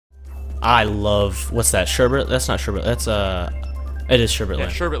I love, what's that, Sherbet? That's not Sherbet, that's, it is Sherbet Yeah,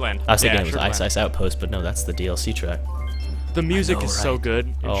 Land. Sherbetland. I was thinking it was Sherbetland. Ice Ice Outpost, but no, that's the DLC track. The music know, is so right? good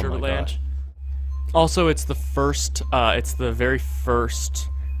in Oh my Sherbetland. gosh. Also, it's the first, it's the very first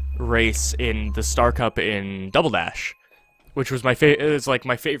race in the Star Cup in Double Dash, which was my favorite. It was like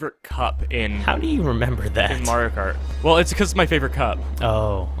my favorite cup in How do you remember that? in Mario Kart. Well, it's because it's my favorite cup.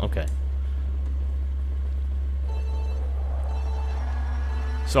 Oh, okay.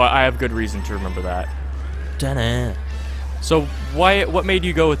 So I have good reason to remember that. Da-na. So what made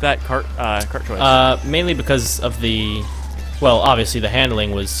you go with that cart choice? Mainly because of the, well, obviously the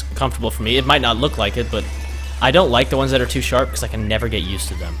handling was comfortable for me. It might not look like it, but I don't like the ones that are too sharp because I can never get used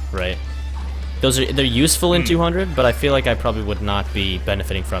to them, right? They're useful in 200, but I feel like I probably would not be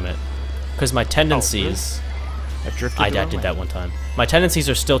benefiting from it because my tendencies. I did that one time. My tendencies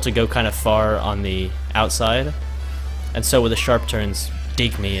are still to go kind of far on the outside, and so with the sharp turns,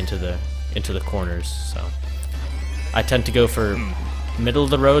 dig me into the corners. So I tend to go for middle of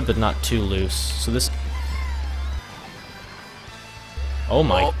the road, but not too loose. So this. Oh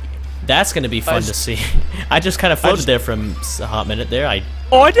my. That's going to be fun to see. I just kind of floated there for a hot minute there.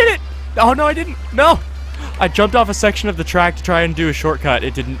 Oh, I did it! Oh, no, I didn't. No! I jumped off a section of the track to try and do a shortcut.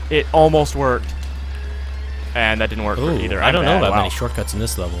 It didn't. It almost worked. And that didn't work either. I don't know about many shortcuts in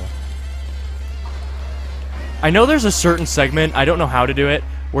this level. I know there's a certain segment, I don't know how to do it,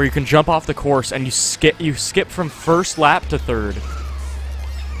 where you can jump off the course and you skip from first lap to third.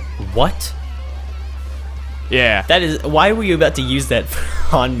 What? Yeah. That is. Why were you about to use that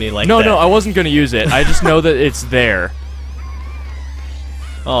on me like that? No, I wasn't going to use it. I just know that it's there.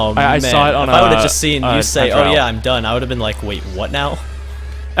 Oh, I man. saw it on if I would have just seen you say, time trial. "Oh yeah, I'm done," I would have been like, "Wait, what now?"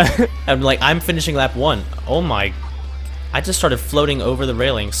 I'm like, "I'm finishing lap 1." Oh my! I just started floating over the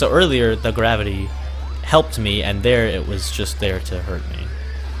railing. So earlier, the gravity helped me, and there it was just there to hurt me.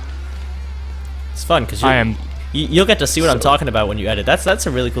 It's fun because you'll get to see what I'm talking about when you edit. That's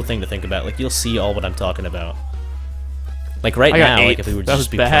a really cool thing to think about. Like, you'll see all what I'm talking about. Like right now, like if we were to just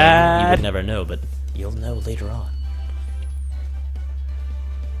be playing, you would never know, but you'll know later on.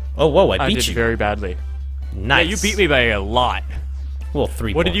 Oh, whoa, I beat did you. very badly. Nice. Yeah, you beat me by a lot. Well,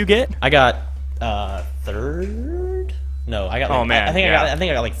 3 What did you get? I got, third? No, I got like, Oh, man, I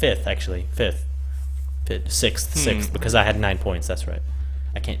think I got like 5th, actually. 5th. 6th, because I had 9 points, that's right.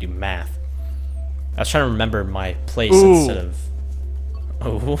 I can't do math. I was trying to remember my place instead of...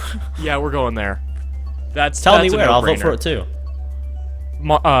 Oh. Yeah, we're going there. Tell me where, I'll vote for it too.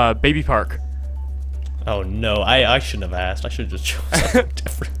 Baby Park. Oh no, I shouldn't have asked. I should have just chosen something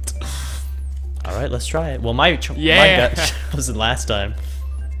different. Alright, let's try it. Well, my gut wasn't last time.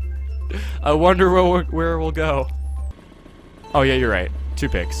 I wonder where we'll go. Oh yeah, you're right. 2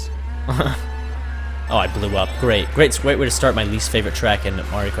 picks. Oh, I blew up. Great way to start my least favorite track in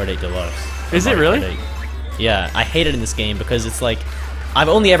Mario Kart 8 Deluxe. Is it really? Yeah, I hate it in this game because it's like, I've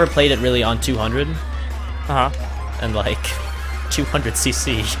only ever played it really on 200. And like,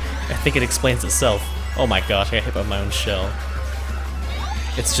 200cc. I think it explains itself. Oh my gosh, I got hit by my own shell.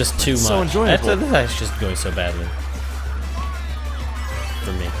 It's just too much. So enjoyable. That's just going so badly.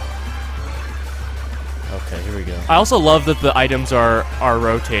 For me. Okay, here we go. I also love that the items are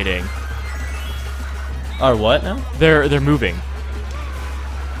rotating. Are what now? They're moving.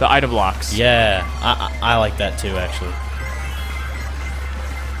 The item blocks. Yeah, I like that too, actually.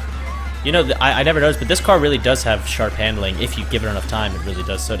 You know, I never noticed, but this car really does have sharp handling. If you give it enough time, it really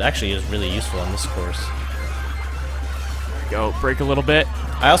does. So it actually is really useful on this course. There we go. Brake a little bit.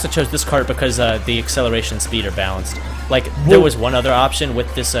 I also chose this kart because the acceleration and speed are balanced. Like, there was one other option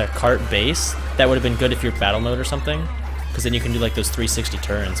with this kart base that would have been good if you're battle mode or something, because then you can do like those 360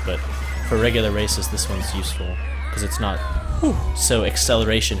 turns, but for regular races, this one's useful because it's not so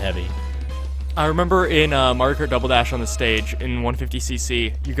acceleration heavy. I remember in Mario Kart Double Dash on the stage in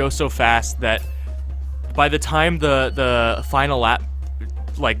 150cc, you go so fast that by the time the final lap,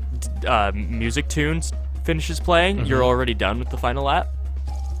 like music tunes finishes playing, you're already done with the final lap.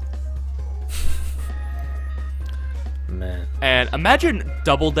 Man. And imagine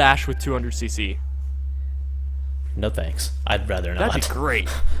Double Dash with 200cc. No thanks. I'd rather not. That'd be great.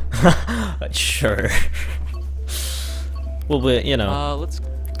 Sure. Well, but, you know, let's.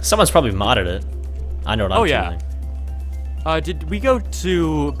 someone's probably modded it. I know what I'm doing. Yeah. Did we go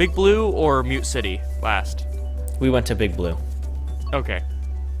to Big Blue or Mute City last? We went to Big Blue. Okay.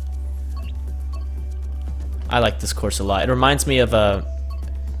 I like this course a lot. It reminds me of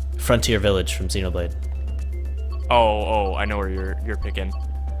Frontier Village from Xenoblade. Oh, I know where you're picking.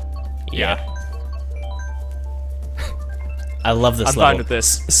 Yeah. I love this level. I'm fine with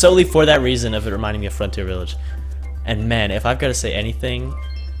this. Solely for that reason of it reminding me of Frontier Village. And man, if I've got to say anything,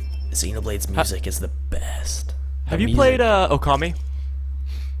 Xenoblade's music is the best. Have you played Okami?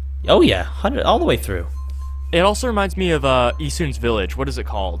 Oh yeah, 100 all the way through. It also reminds me of Isun's Village. What is it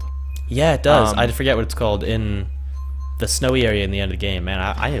called? Yeah, it does. I forget what it's called in the snowy area in the end of the game. Man,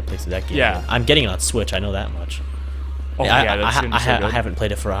 I need to play through that game. Yeah. I'm getting it on Switch. I know that much. Oh yeah, that's gonna be so good. I haven't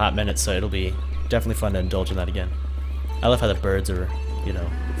played it for a hot minute, so it'll be definitely fun to indulge in that again. I love how the birds are, you know,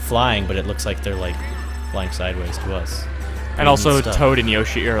 flying, but it looks like they're like flying sideways to us. And also Toad and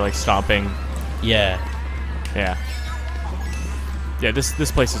Yoshi are like stomping. Yeah. Yeah. Yeah,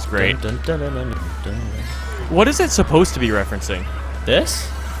 this place is great. Dun, dun, dun, dun, dun, dun. What is it supposed to be referencing? This?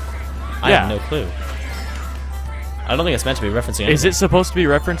 I Yeah. have no clue. I don't think it's meant to be referencing anything. Is it supposed to be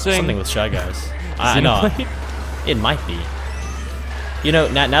referencing Something with Shy Guys? I know. Xenoblade? It might be. You know,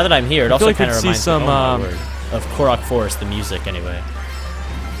 now that I'm here, it I feel also like kind of I'd see reminds some, me oh my word, of Korok Forest, the music, anyway.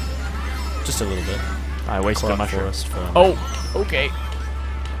 Just a little bit. I wasted a Korok mushroom. Forest from... Oh, okay.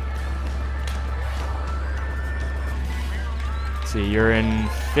 Let's see, you're in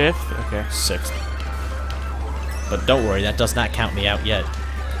 5th? Okay. 6th. But don't worry, that does not count me out yet.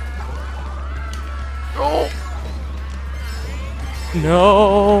 Oh!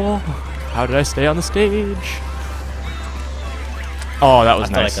 No! How did I stay on the stage? Oh, that was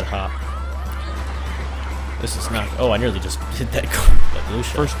nice. I thought I could hop. This is not... Oh, I nearly just hit that blue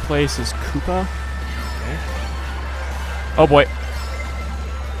shell. First place is Koopa. Okay. Oh boy.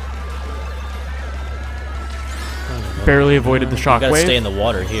 Barely avoided the You gotta shockwave. stay in the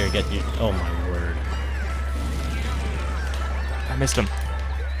water here. Get you. Oh my word! I missed him.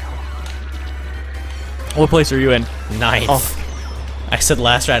 What place are you in? 9th. Oh. I said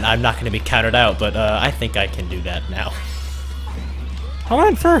last round I'm not going to be counted out, but I think I can do that now. How am I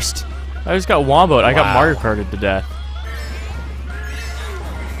in first? I just got womboed. I got Wow. Mario Karted to death.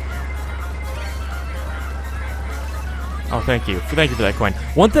 Oh, thank you. Thank you for that coin.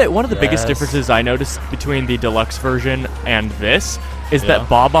 One of the biggest Yes. differences I noticed between the deluxe version and this is Yeah. that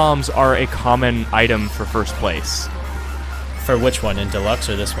bob-ombs are a common item for first place. For which one? In deluxe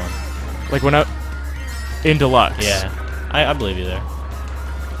or this one? Like when I... In deluxe. Yeah, I believe you there.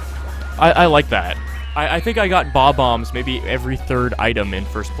 I like that. I think I got bob-ombs maybe every 3rd item in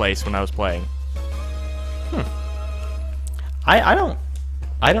first place when I was playing. I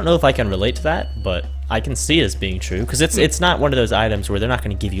don't know if I can relate to that, but I can see it as being true because it's not one of those items where they're not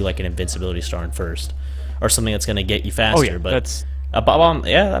going to give you like an invincibility star in first or something that's going to get you faster. Oh yeah, but that's... a bob-omb,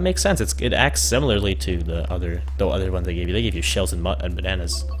 yeah, that makes sense. It acts similarly to the other ones they gave you. They gave you shells and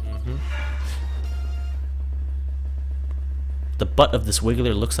bananas. The butt of this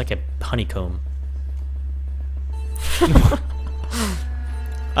wiggler looks like a honeycomb.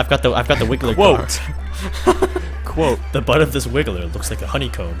 I've got the wiggler Quote. card. Quote. The butt of this wiggler looks like a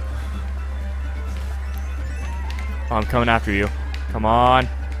honeycomb. Oh, I'm coming after you. Come on.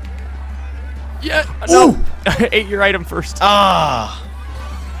 Yeah. No. I ate your item first. Ah!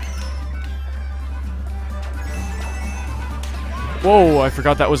 Whoa! I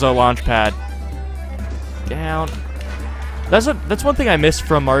forgot that was a launch pad. Down. That's one thing I missed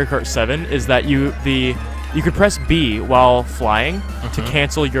from Mario Kart 7 is that you could press B while flying to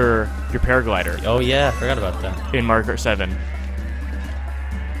cancel your paraglider Oh yeah, I forgot about that. in Mario Kart 7.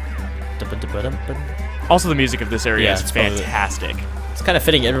 Also, the music of this area Yeah, is it's probably- fantastic. It's kind of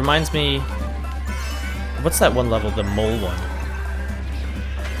fitting. It reminds me. What's that one level? The mole one.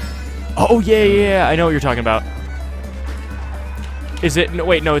 Oh yeah, I know what you're talking about. Is it? No,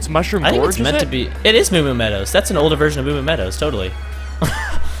 wait, no, it's Mushroom I think Gorge. it's meant to be. It is Moo Moo Meadows. That's an older version of Moo Moo Meadows. Totally.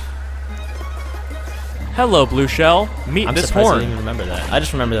 Hello, Blue Shell. Meet I'm this surprised I horn. didn't even remember that. I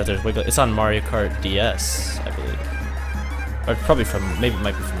just remember that there's wiggle. It's on Mario Kart DS, I believe. Or probably from maybe it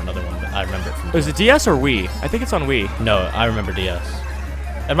might be from another one, but I remember it from. Is it DS or Wii? I think it's on Wii. No, I remember DS.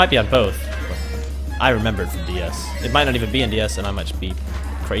 It might be on both. But I remember it from DS. It might not even be in DS, and I might just be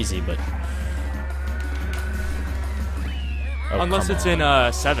crazy, but. Oh, Unless come it's on.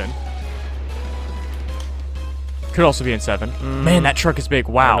 in 7. Could also be in 7. Man, that truck is big. I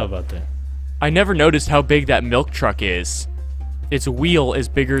don't Wow. know about that. I never noticed how big that milk truck is. Its wheel is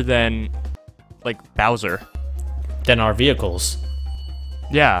bigger than, like, Bowser. Then our vehicles.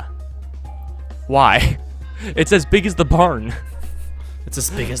 Yeah. Why? It's as big as the barn. It's as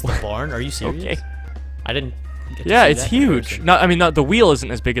big as the barn. Are you serious? Okay. I didn't. Get to Yeah, see it's that huge. comparison. Not, I mean, not the wheel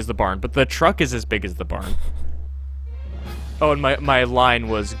isn't as big as the barn, but the truck is as big as the barn. Oh, and my line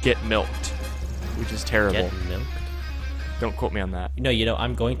was "get milked," which is terrible. Get milk. Don't quote me on that. You know,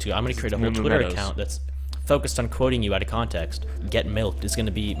 I'm going to create a whole Moo Moo Twitter Meadows. account that's focused on quoting you out of context. Get milked is going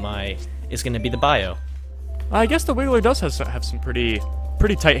to be the bio. I guess the Wiggler does have some pretty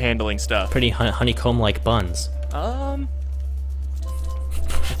tight handling stuff. Pretty honeycomb-like buns.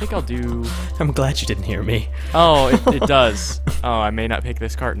 I think I'll do... I'm glad you didn't hear me. Oh, it does. Oh, I may not pick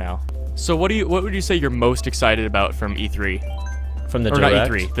this cart now. So what would you say you're most excited about from E3? From the or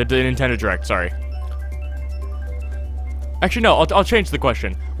Direct? not E3, the Nintendo Direct, sorry. Actually, no, I'll change the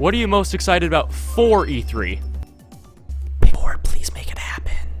question. What are you most excited about for E3? Lord, please make it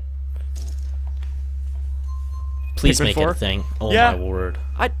happen. Please Pikmin make 4? it a thing. Oh Yeah. my word.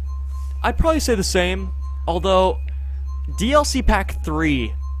 I'd probably say the same, although DLC Pack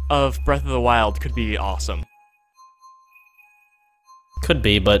 3 of Breath of the Wild could be awesome. Could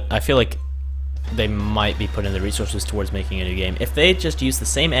be, but I feel like they might be putting the resources towards making a new game. If they just use the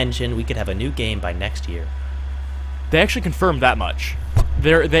same engine, we could have a new game by next year. They actually confirmed that much.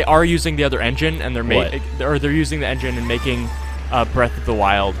 They are using the other engine, and they're using the engine and making Breath of the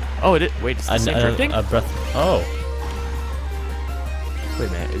Wild. Oh, wait, it's the same drifting? Oh. Wait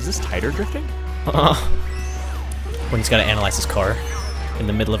a minute, is this tighter drifting? When he's got to analyze his car in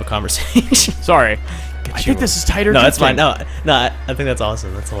the middle of a conversation. Sorry. I think this is tighter No, drifting. that's fine. No, I think that's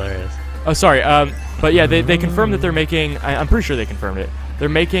awesome. That's hilarious. Oh, sorry. But yeah, they confirmed that they're making... I'm pretty sure they confirmed it. They're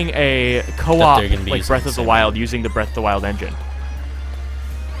making a co-op like Breath of the Wild using the Breath of the Wild engine.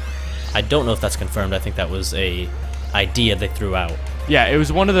 I don't know if that's confirmed. I think that was a idea they threw out. Yeah, it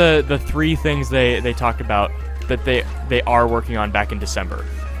was one of the 3 things they talked about that they are working on back in December.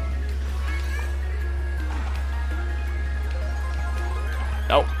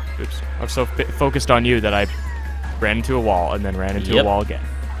 Oh, oops. I'm so focused on you that I ran into a wall and then ran into a wall again.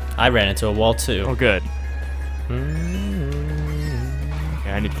 I ran into a wall too. Oh, good. Okay,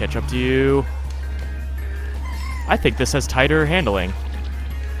 I need to catch up to you. I think this has tighter handling.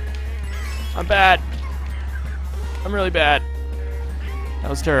 I'm bad. I'm really bad. That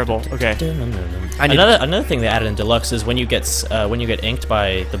was terrible. Okay. Another thing they added in Deluxe is when you get inked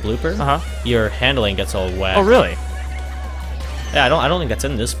by the blooper, your handling gets all whacked. Oh, really? Yeah, I don't think that's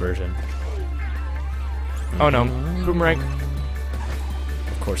in this version. Oh no, boomerang.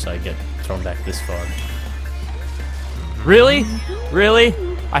 Of course, I get thrown back this far. Really? Really?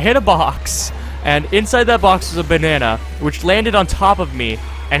 I hit a box, and inside that box was a banana, which landed on top of me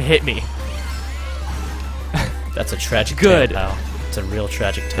and hit me. That's a tragic Good. tale, pal. It's a real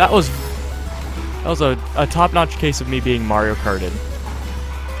tragic tale. That was a top-notch case of me being Mario Karted.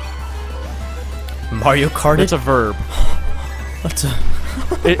 Mario Kart. It's a verb. What's a...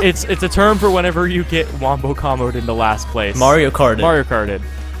 it's a term for whenever you get wombo comboed into last place. Mario Karted. Mario Karted.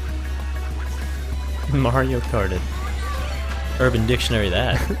 Mario Karted. Urban Dictionary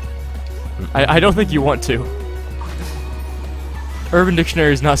that. I don't think you want to. Urban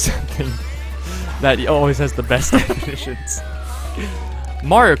Dictionary is not something that always has the best definitions.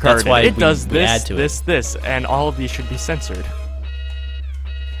 Mario Kart, That's why it does we add this, to this, and all of these should be censored.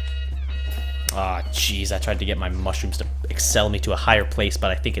 Ah, jeez, I tried to get my mushrooms to excel me to a higher place,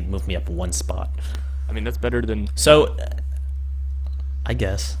 but I think it moved me up 1 spot. I mean, that's better than... So, I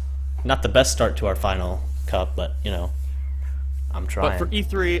guess. Not the best start to our final cup, but, you know, I'm trying. But for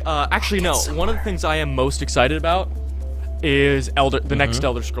E3, actually no, one of the things I am most excited about is the next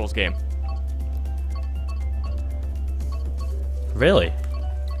Elder Scrolls game. Really?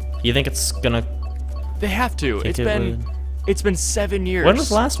 You think it's gonna... They have to. It's been 7 years. When was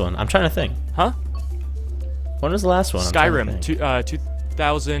the last one? I'm trying to think. Huh? When was the last one? Skyrim,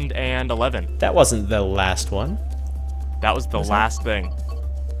 2011. That wasn't the last one. That was the last thing.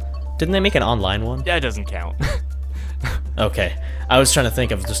 Didn't they make an online one? Yeah, it doesn't count. Okay. I was trying to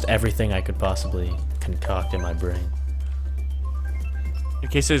think of just everything I could possibly concoct in my brain. In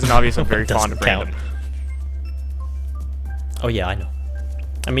case it isn't obvious, I'm very Doesn't fond of count. random. Oh yeah, I know.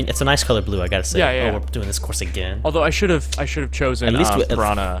 I mean, it's a nice color blue, I gotta say. Yeah, yeah. Oh, we're doing this course again. Although I should have chosen At least the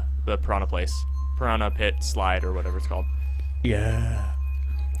Piranha place, Piranha Pit Slide or whatever it's called. Yeah.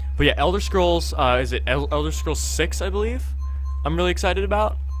 But yeah, Elder Scrolls. Is it Elder Scrolls 6? I believe. I'm really excited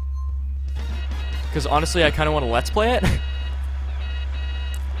about. Because honestly, I kind of want to let's play it.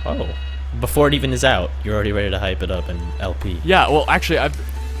 Oh. Before it even is out, you're already ready to hype it up in LP. Yeah. Well, actually,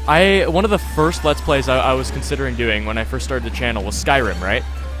 one of the first let's plays I was considering doing when I first started the channel was Skyrim, right?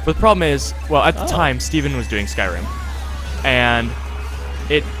 But the problem is, well, at the time, Steven was doing Skyrim, and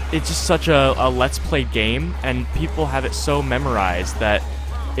it's just such a let's play game, and people have it so memorized that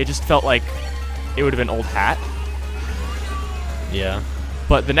it just felt like it would have been old hat. Yeah.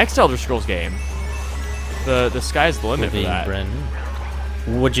 But the next Elder Scrolls game, the sky's the limit for that. Brand new.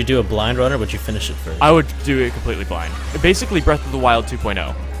 Would you do a blind run or would you finish it first? I would do it completely blind. Basically, Breath of the Wild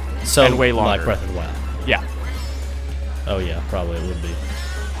 2.0. So, and way longer. like Breath of the Wild. Yeah. Oh yeah, probably it would be.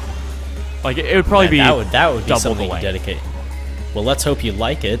 Like it would probably be that would be double something the you length. dedicate. Well, let's hope you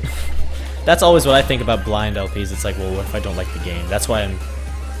like it. That's always what I think about blind LPs. It's like, well, what if I don't like the game? That's why I'm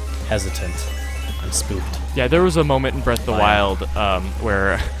hesitant. I'm spooked. Yeah, there was a moment in Breath of the Wild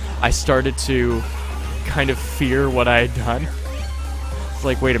where I started to kind of fear what I had done. It's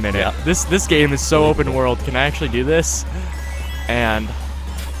like, wait a minute, Yeah. this game is so open world. Can I actually do this? And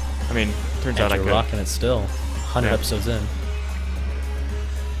I mean, turns out I You're could. rocking it still. 100 Yeah. episodes in.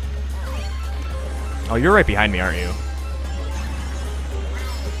 Oh, you're right behind me, aren't you?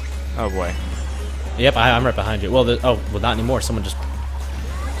 Oh boy. Yep, I'm right behind you. Well, well, not anymore. Someone just,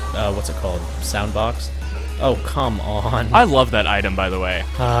 what's it called? Soundbox? Oh, come on. I love that item, by the way.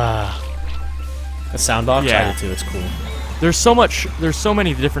 The soundbox? Yeah. I do too. It's cool. There's so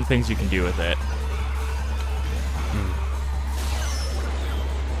many different things you can do with it.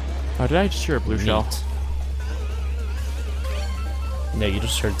 Oh, did I just hear a blue shell? Neat. No, you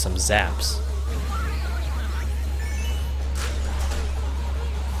just heard some zaps.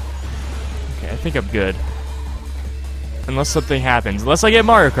 Okay, I think I'm good. Unless something happens. Unless I get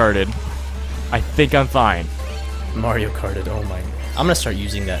Mario Karted. I think I'm fine. Mario Karted, oh my. I'm gonna start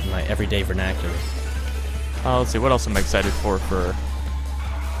using that in my everyday vernacular. Let's see, what else am I excited for?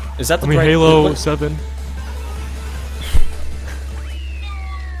 Is that the I mean, right- Halo what- 7.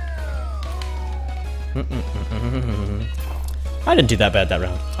 I didn't do that bad that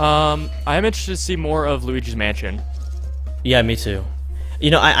round. I am interested to see more of Luigi's Mansion. Yeah, me too. You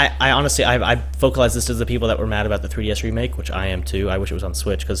know, I honestly, I vocalized this to the people that were mad about the 3DS remake, which I am too. I wish it was on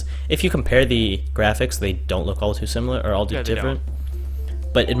Switch, because if you compare the graphics, they don't look all too similar, or all too different.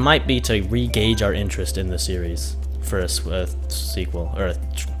 But it might be to re-gauge our interest in the series for a sequel, or a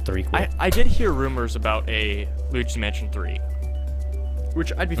threequel. I did hear rumors about a Luigi's Mansion 3,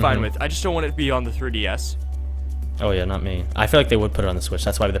 which I'd be fine with. I just don't want it to be on the 3DS. Oh yeah, not me. I feel like they would put it on the Switch.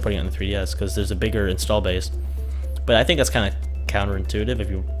 That's why they're putting it on the 3DS, because there's a bigger install base. But I think that's kind of counterintuitive if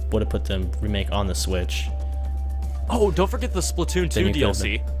you would have put the remake on the Switch. Oh, don't forget the Splatoon 2 you could've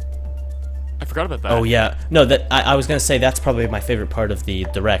DLC. I forgot about that. Oh yeah, no, that I was gonna say that's probably my favorite part of the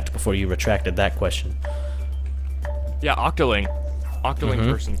Direct before you retracted that question. Yeah, Octoling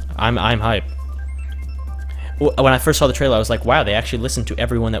person. I'm hype. When I first saw the trailer, I was like, wow, they actually listened to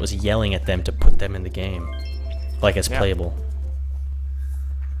everyone that was yelling at them to put them in the game, like as playable.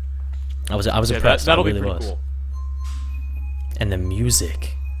 I was impressed. That'll I really be pretty was. cool. And the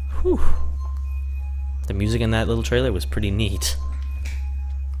music, whew. The music in that little trailer was pretty neat.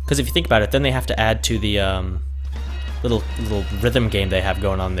 Because if you think about it, then they have to add to the little rhythm game they have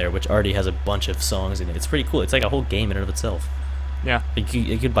going on there, which already has a bunch of songs in it. It's pretty cool. It's like a whole game in and of itself. Yeah.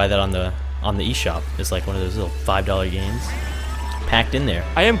 You could buy that on the eShop. It's like one of those little $5 games packed in there.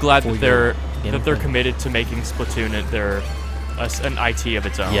 I am glad that they're thing. committed to making Splatoon an IT of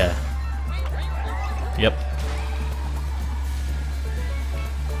its own. Yeah. Yep.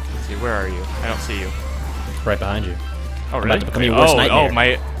 Let's see, where are you? I don't see you. Right behind you. Oh, I'm really? about to become your worst nightmare. Oh,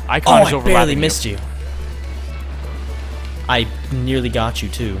 my icon is I overlapping barely you. missed you. I nearly got you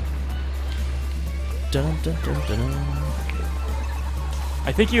too. Dun, dun, dun, dun, dun.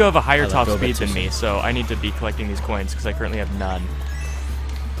 I think you have a higher let top go a bit speed too than me, soon. so I need to be collecting these coins because I currently have none.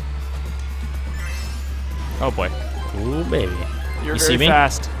 Oh boy. Ooh, baby. You're You very see me?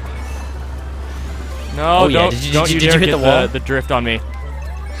 fast. No, Oh, yeah. don't, Did you- don't did you you dare hit get the wall? the drift on me.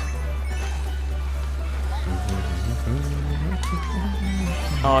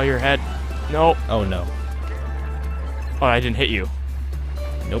 Oh, your head. No. Oh no. Oh, I didn't hit you.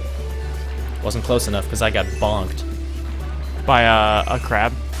 Nope. Wasn't close enough because I got bonked. By a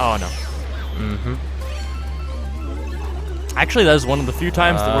crab? Oh, no. Mm-hmm. Actually, that is one of the few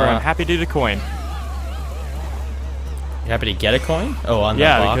times where I'm happy to get a coin. You happy to get a coin? Oh, on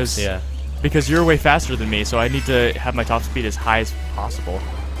Yeah, the box? because- Yeah. Because you're way faster than me, so I need to have my top speed as high as possible.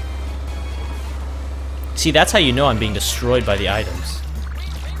 See, that's how you know I'm being destroyed by the items.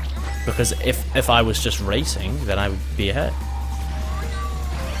 Because if I was just racing, then I would be ahead.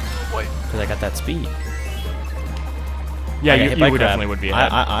 Because I got that speed. Yeah, I got you hit by crab. definitely would be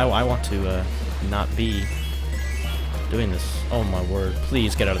ahead. I want to not be doing this. Oh my word!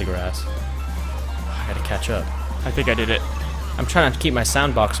 Please get out of the grass. I gotta catch up. I think I did it. I'm trying to keep my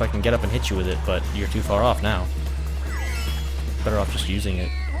sound box so I can get up and hit you with it, but you're too far off now. Better off just using it.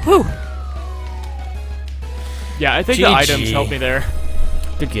 Whew. Yeah, I think the GG. items helped me there.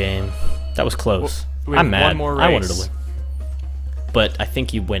 Good game. That was close. We have I'm mad. one more I wanted to race. win, but I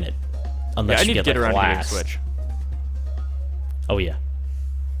think you win it. Yeah, Unless I you need to get get like around to getting last. Switch. Oh yeah,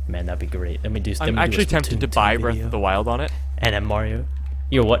 man, that'd be great. Let me do. I'm actually tempted to buy Breath of the Wild on it. And then Mario.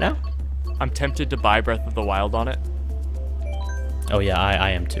 You're what now? I'm tempted to buy Breath of the Wild on it. Oh yeah, I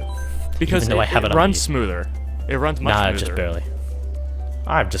am too. Because Even though I have it on runs Wii. smoother. It runs much Nah, smoother. just barely.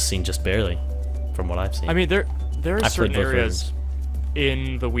 I've just seen just barely, from what I've seen. I mean, there are I've played certain both areas.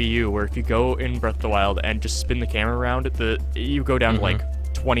 in the Wii U where if you go in Breath of the Wild and just spin the camera around, you go down to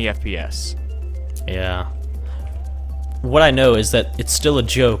like 20 FPS. Yeah. What I know is that it's still a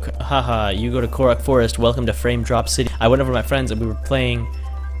joke. Haha, you go to Korok Forest, welcome to Frame Drop City. I went over to my friends and we were playing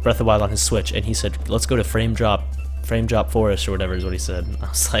Breath of the Wild on his Switch, and he said, let's go to Frame Drop Forest or whatever is what he said. I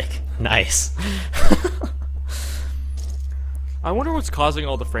was like, nice. I wonder what's causing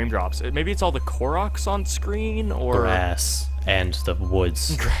all the frame drops. Maybe it's all the Koroks on screen, or... Grass and the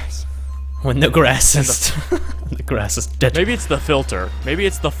woods. Grass. When the grass is... the grass is dead. Maybe it's the filter. Maybe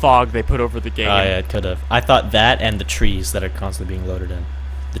it's the fog they put over the game. Oh yeah, it could have. I thought that and the trees that are constantly being loaded in.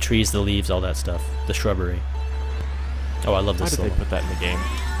 The trees, the leaves, all that stuff. The shrubbery. Oh, I love this Why did they put that in the game?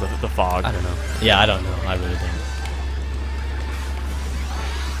 The fog. I don't know. Yeah, I don't know. I really don't.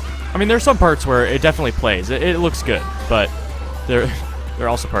 I mean, there's some parts where it definitely plays. It looks good, but there are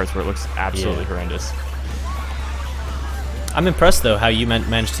also parts where it looks absolutely horrendous. I'm impressed, though, how you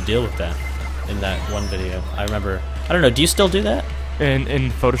managed to deal with that in that one video. I remember... I don't know, do you still do that?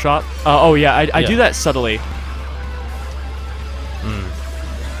 In Photoshop? Oh, yeah, I do that subtly.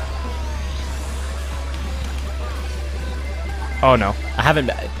 Oh, no. I haven't...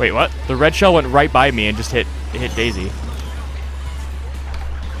 Wait, what? The red shell went right by me and just hit Daisy.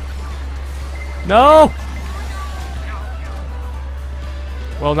 No!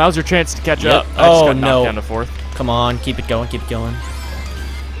 Well, now's your chance to catch up. I just got knocked down to 4th. Come on, keep it going, keep it going.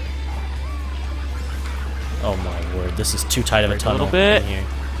 Oh my word, this is too tight of a tunnel. A little bit. In here.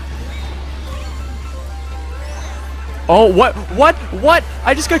 Oh, what? What?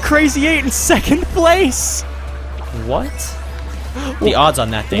 I just got crazy 8 in 2nd place! What? The odds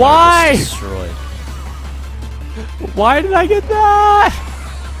on that thing Why? are just destroyed. Why did I get that?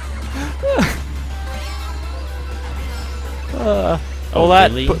 Well,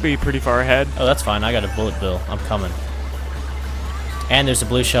 that really? put me pretty far ahead. Oh, that's fine. I got a bullet bill. I'm coming. And there's a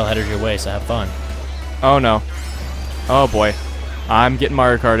blue shell headed your way, so have fun. Oh, no. Oh, boy. I'm getting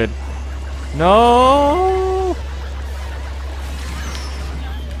Mario Karted. No!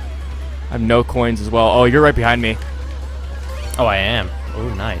 I have no coins as well. Oh, you're right behind me. Oh, I am. Oh,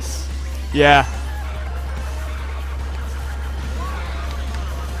 nice. Yeah.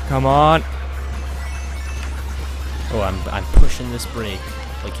 Come on. Oh, I'm pushing this brake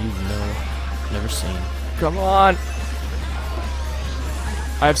like you've never seen. Come on.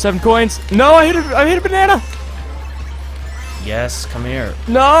 I have 7 coins. No, I hit a banana. Yes, come here.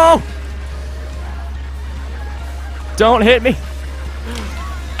 No. Don't hit me.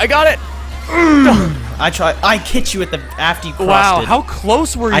 I got it. I hit you after you crossed wow, it. how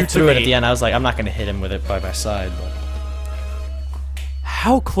close were you I to threw me? it at the end. I was like, I'm not gonna hit him with it by my side, but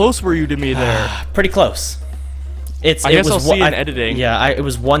how close were you to me there? pretty close. I guess I'll see in editing. Yeah, it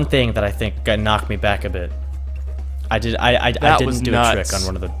was one thing that I think knocked me back a bit. I didn't do a trick on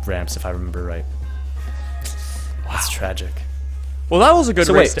one of the ramps, if I remember right. Wow. That's tragic. Well, that was a good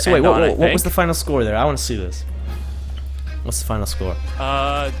race to end on, what was the final score there? I want to see this. What's the final score?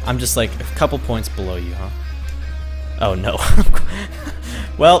 I'm just like a couple points below you, huh? Oh no.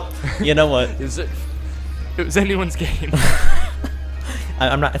 Well, you know what? It was anyone's game.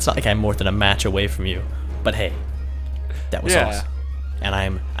 I'm not. It's not like I'm more than a match away from you. But hey, that was awesome, and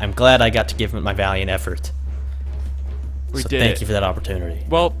I'm glad I got to give it my valiant effort. We so did. Thank you for that opportunity.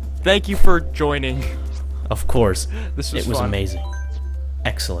 Well, thank you for joining. Of course. It was amazing.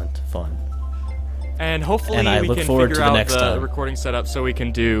 Excellent fun. And hopefully we can figure out the recording setup so we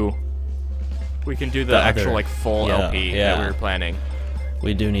can do the actual like full LP that we were planning.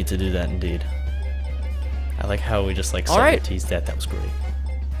 We do need to do that indeed. I like how we just like teased that. That was great.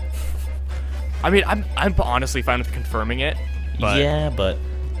 I mean, I'm honestly fine with confirming it. But yeah, but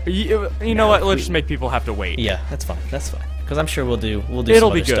you know what? Let's just make people have to wait. Yeah, that's fine. That's fine. Because I'm sure we'll do some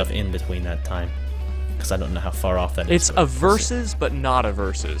other stuff in between that time. Because I don't know how far off that is. It's a versus, but not a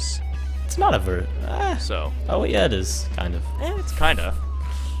versus. It's not a versus. So. Oh yeah, it is kind of. It's kind of.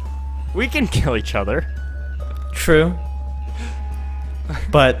 We can kill each other. True.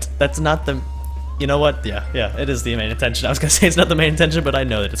 But that's not the. You know what? Yeah, it is the main intention. I was gonna say it's not the main intention, but I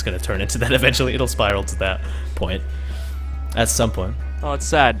know that it's gonna turn into that eventually. It'll spiral to that point. At some point. Oh, it's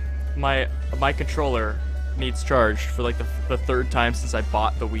sad. My controller needs charged for like the 3rd time since I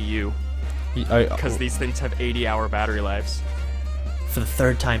bought the Wii U. Because these things have 80-hour battery lives. For the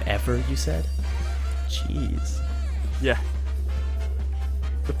 3rd time ever, you said? Jeez. Yeah.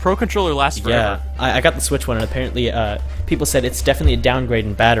 The Pro Controller lasts forever. Yeah, I got the Switch one, and apparently people said it's definitely a downgrade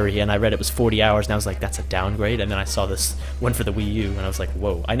in battery, and I read it was 40 hours, and I was like, that's a downgrade? And then I saw this one for the Wii U, and I was like,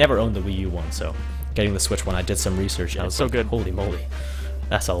 whoa. I never owned the Wii U one, so getting the Switch one, I did some research, and I was like, so good. Holy moly.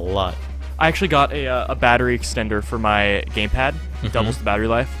 That's a lot. I actually got a battery extender for my gamepad. Doubles the battery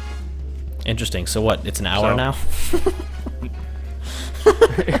life. Interesting. So what? It's an hour now?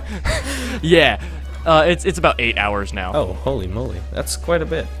 Yeah. It's about 8 hours now. Oh, holy moly. That's quite a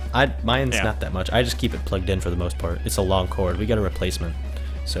bit. Mine's not that much. I just keep it plugged in for the most part. It's a long cord. We got a replacement.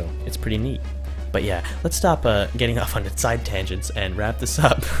 So it's pretty neat. But yeah, let's stop getting off on side tangents and wrap this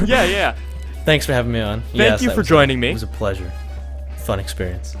up. Yeah. Thanks for having me on. Thank you for joining me. It was a pleasure. Fun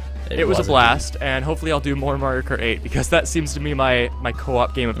experience. It was a blast, and hopefully I'll do more Mario Kart 8, because that seems to be my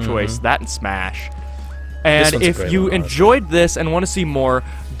co-op game of choice, that and Smash. And if you enjoyed this and want to see more,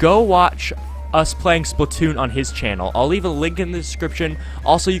 go watch us playing Splatoon on his channel. I'll leave a link in the description.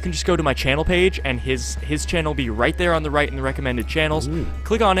 Also, you can just go to my channel page, and his channel will be right there on the right in the recommended channels.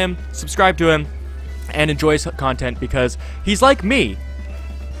 Click on him, subscribe to him, and enjoy his content, because he's like me.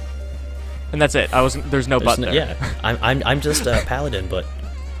 And that's it. There's no button there. Yeah, I'm just a paladin, but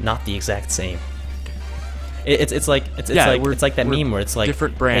not the exact same. It's like that meme where it's like,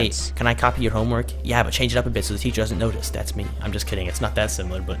 different brands. Hey, can I copy your homework? Yeah, but change it up a bit so the teacher doesn't notice. That's me. I'm just kidding. It's not that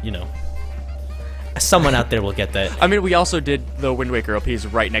similar, but you know, someone out there will get that. I mean, we also did the Wind Waker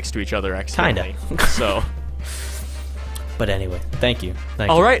LPs right next to each other accidentally. Kinda. So. But anyway, thank you.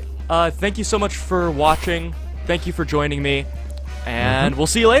 All right. Thank you so much for watching. Thank you for joining me, and we'll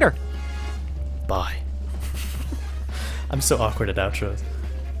see you later. Bye. I'm so awkward at outros.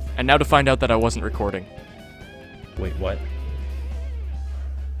 And now to find out that I wasn't recording. Wait, what?